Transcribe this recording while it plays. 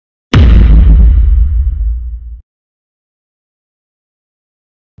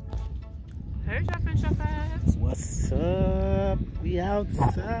Hey, Chef and Chefettes. What's up? We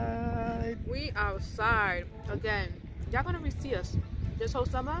outside. We outside again. Y'all gonna see us this whole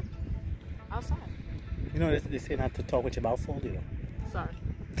summer outside. You know, they say not to talk with your mouth full, you know. Sorry.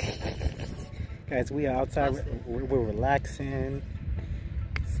 Guys, we are outside. We're relaxing.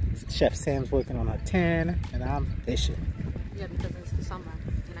 Chef Sam's working on a 10, and I'm fishing. Yeah, because it's the summer,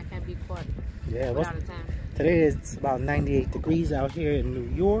 and I can't be caught Yeah, without a 10. Today is about 98 degrees out here in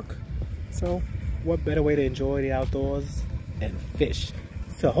New York. So, what better way to enjoy the outdoors than fish?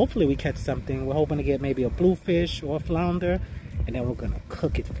 So, hopefully we catch something. We're hoping to get maybe a bluefish or a flounder, and then we're going to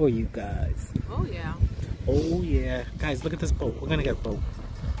cook it for you guys. Oh, yeah. Oh, yeah. Guys, look at this boat. We're going to get a boat.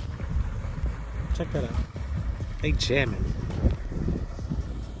 Check that out. They jamming.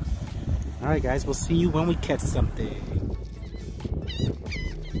 Alright, guys. We'll see you when we catch something.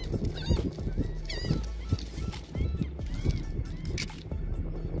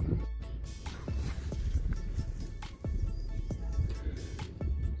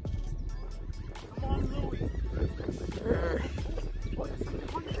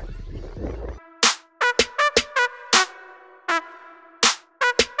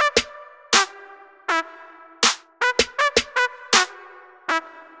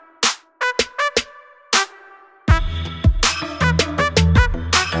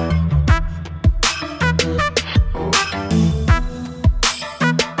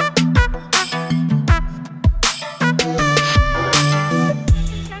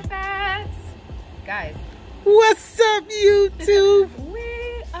 What's up, YouTube?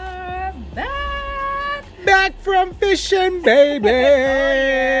 We are back. Back from fishing, baby. Oh,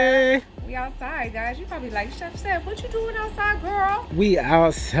 yeah. We outside, guys. You probably like, Chef said, what you doing outside, girl? We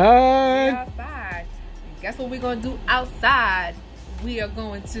outside. We outside. And guess what we're going to do outside? We are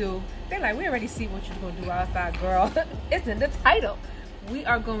going to, they're like, we already see what you're going to do outside, girl. It's in the title. We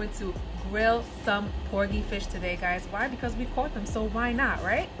are going to grill some porgy fish today, guys. Why? Because we caught them, so why not,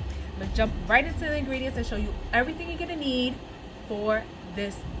 right? I'm gonna jump right into the ingredients and show you everything you're gonna need for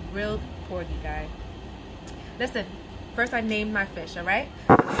this grilled porgy, guy. Listen, first I named my fish, all right?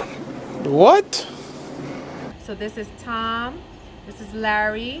 What? So this is Tom, this is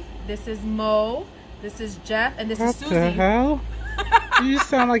Larry, this is Mo, this is Jeff, and this is Susie. What the hell? You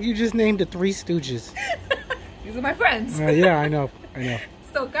sound like you just named the Three Stooges. These are my friends. Yeah, I know.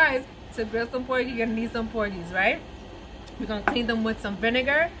 So guys, to grill some porgy, you're gonna need some porgies, right? We're gonna clean them with some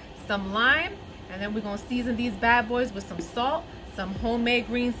vinegar, some lime, and then we're gonna season these bad boys with some salt, some homemade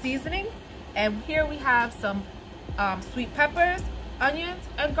green seasoning, and here we have some sweet peppers, onions,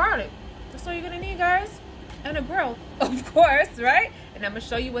 and garlic. That's all you're gonna need, guys, and a grill, of course, right? And I'm gonna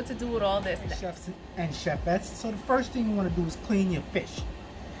show you what to do with all this. Hey, chefs and chefettes, so the first thing you want to do is clean your fish.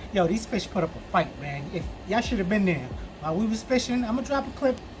 Yo, these fish put up a fight, man. If y'all should have been there while we was fishing, I'm gonna drop a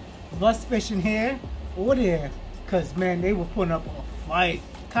clip of us fishing here or there, cause man, they were putting up a fight.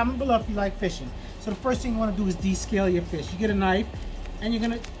 Comment below if you like fishing. So the first thing you want to do is descale your fish. You get a knife and you're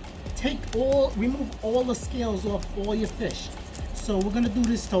gonna remove all the scales off all your fish. So we're gonna do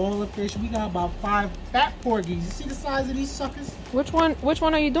this to all the fish. We got about 5 fat porgies. You see the size of these suckers? Which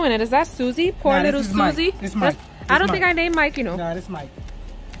one are you doing it? Is that Susie? Poor little Susie? This is Mike. I don't think I named Mike, you know. No, this is Mike.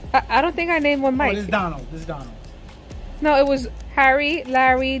 I don't think I named one Mike. Oh, this is Donald. This is Donald. No, it was Harry,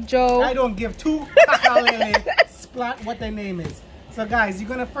 Larry, Joe. I don't give two splat what their name is. So guys, you're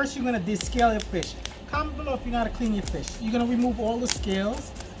gonna descale your fish. Comment below if you know how to clean your fish. You're gonna remove all the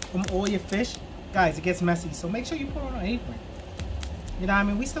scales from all your fish. Guys, it gets messy, so make sure you put on an apron. You know what I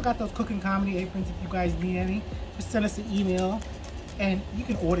mean? We still got those cooking comedy aprons if you guys need any. Just send us an email and you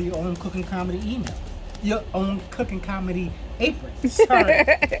can order your own cooking comedy email. Your own cooking comedy apron. Sorry.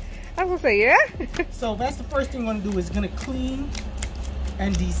 I was gonna say, yeah. So that's the first thing you wanna do is gonna clean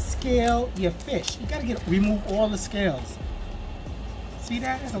and descale your fish. You gotta remove all the scales. See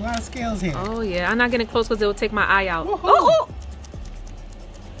that? There's a lot of scales here. Oh yeah, I'm not getting close because it will take my eye out. Oh!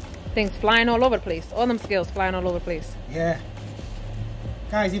 Things flying all over the place. All them scales flying all over the place. Yeah.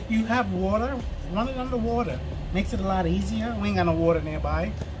 Guys, if you have water, run it under water. Makes it a lot easier. We ain't got no water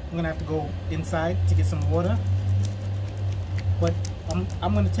nearby. I'm gonna have to go inside to get some water. But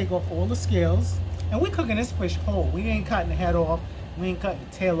I'm gonna take off all the scales. And we're cooking this fish whole. We ain't cutting the head off. We ain't cutting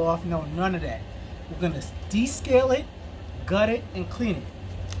the tail off. No, none of that. We're gonna descale it, gut it, and clean it.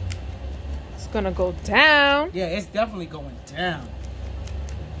 It's gonna go down. Yeah, it's definitely going down.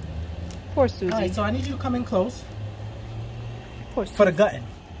 Poor Susie. Alright, so I need you to come in close. Poor Susie. For the gutting.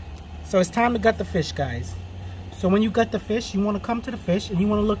 So it's time to gut the fish, guys. So when you gut the fish, you want to come to the fish and you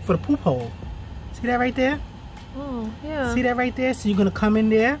want to look for the poop hole. See that right there? Oh, yeah. See that right there? So you're going to come in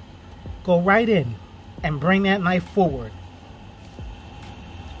there, go right in, and bring that knife forward.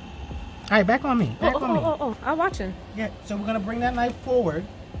 right, back on me. Back on me. Oh, I'm watching. Yeah, so we're gonna bring that knife forward,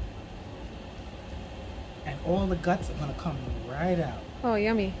 and all the guts are gonna come right out. Oh,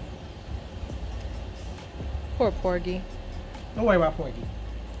 yummy. Poor Porgy. Don't worry about Porgy.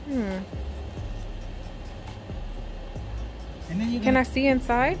 Hmm. And then you Can I see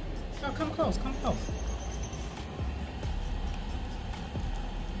inside? Oh, come close, come close.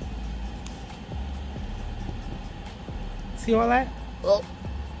 See all that? Oh.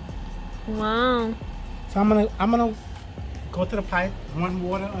 Wow. So I'm gonna go to the pipe, run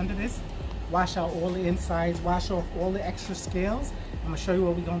water under this, wash out all the insides, wash off all the extra scales. I'm gonna show you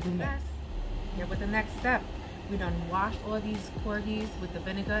what we're gonna do next. Here with the next step. We done washed all these porgies with the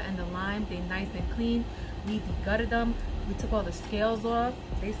vinegar and the lime. They nice and clean. We degutted them. We took all the scales off.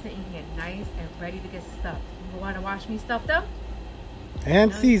 They sitting here nice and ready to get stuffed. You want to watch me stuff them?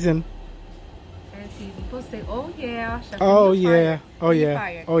 And season. And season. People say, oh yeah, Chef, Oh you're yeah. fired. Oh You're yeah.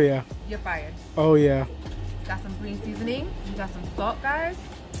 fired. Oh yeah. You're fired. Oh yeah. Got some green seasoning. You got some salt, guys.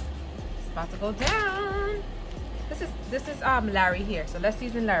 It's about to go down. This is Larry here. So let's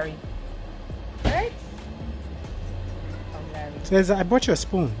season Larry. Right? Larry. So I brought you a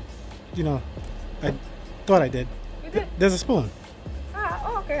spoon. You know, I thought I did. You did? There's a spoon.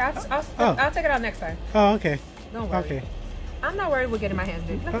 Oh, okay. I'll take it out next time. Oh, okay. Don't worry. Okay. I'm not worried with getting my hands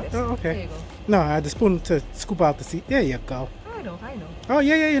dirty. Look at this. Oh, okay. There you go. No, I had the spoon to scoop out the seed. There you go. I know. Oh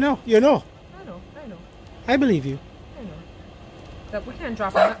yeah, you know. I know. I believe you. I know. But we can't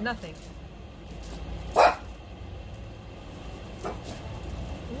drop nothing.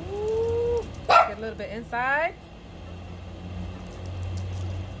 Ooh. Get a little bit inside.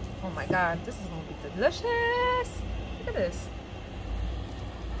 Oh my God, this is gonna be delicious. Look at this.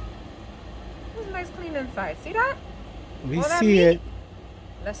 This is nice clean inside. See that? We All that see meat? it.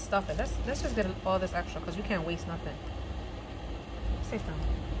 Let's stuff it. Let's just get all this extra because we can't waste nothing. Say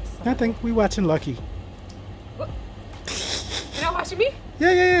something. Nothing. We watching Lucky. What? You're not watching me?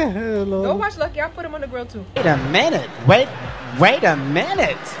 Yeah. Don't watch Lucky. I'll put him on the grill too. Wait a minute. Wait a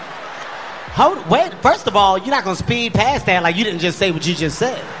minute. Wait. First of all, you're not gonna speed past that like you didn't just say what you just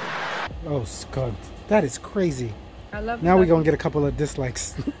said. Oh, Scud. That is crazy. I love you. Now we're Lucky. going to get a couple of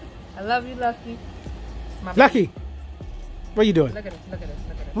dislikes. I love you, Lucky. My Lucky, what are you doing? Look at this.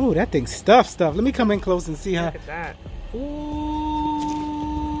 Oh, that thing's stuff. Let me come in close and see how. Look at that. Ooh,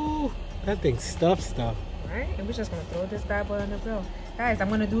 that thing's stuff. Right? And we're just going to throw this bad boy on the grill. Guys, I'm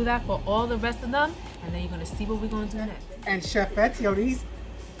going to do that for all the rest of them. And then you're going to see what we're going to do next. And Chefettes, yo, these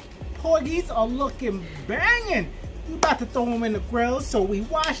porgies are looking banging. We about to throw them in the grill. So we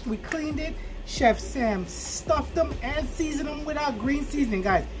washed, we cleaned it. Chef Sam stuffed them and seasoned them with our green seasoning.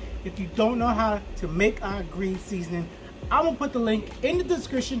 Guys, if you don't know how to make our green seasoning, I'm going to put the link in the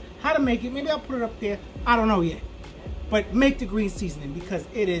description how to make it. Maybe I'll put it up there. I don't know yet. But make the green seasoning because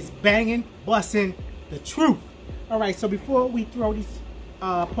it is banging, busting the truth. All right, so before we throw these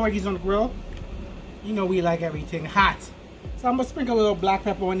porgies on the grill, you know we like everything hot. So I'm going to sprinkle a little black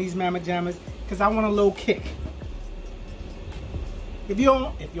pepper on these mama jammas because I want a little kick. If you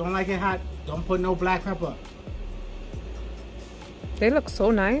don't like it hot, don't put no black pepper. They look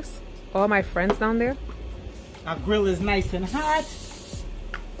so nice. All my friends down there. Our grill is nice and hot.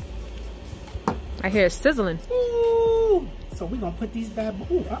 I hear it sizzling. Ooh. So we're going to put these bad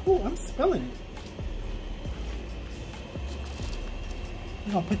boys. Ooh, I'm spilling it.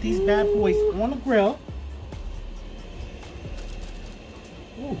 We're going to put these bad boys on the grill.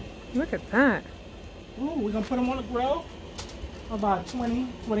 Ooh. Look at that. Ooh, we're going to put them on the grill for about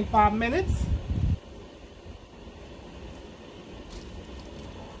 20-25 minutes.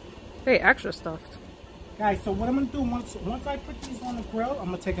 They extra stuffed. Guys, so what I'm going to do, once I put these on the grill, I'm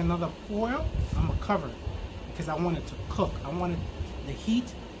going to take another foil. I'm going to cover it because I want it to cook. I want the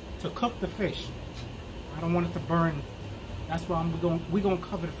heat to cook the fish. I don't want it to burn. That's why we're going to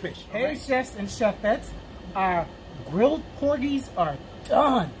cover the fish. Hey, right? Chefs and Chefettes, our grilled porgies are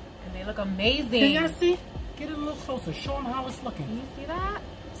done. And they look amazing. Can y'all see? Get it a little closer. Show them how it's looking. Can you see that?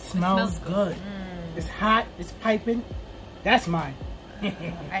 Smells good. It's hot. It's piping. That's mine.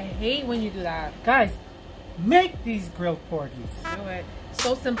 I hate when you do that. Guys, make these grilled porgies. Do it.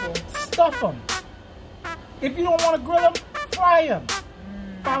 So simple. Stuff them. If you don't want to grill them, fry them.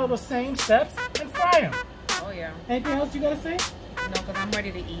 Follow the same steps and fry them. Oh, yeah. Anything else you got to say? No, because I'm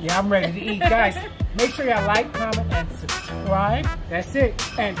ready to eat. Yeah, I'm ready to eat. Guys, make sure y'all like, comment, and subscribe. That's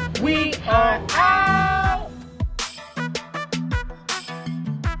it. And we are out.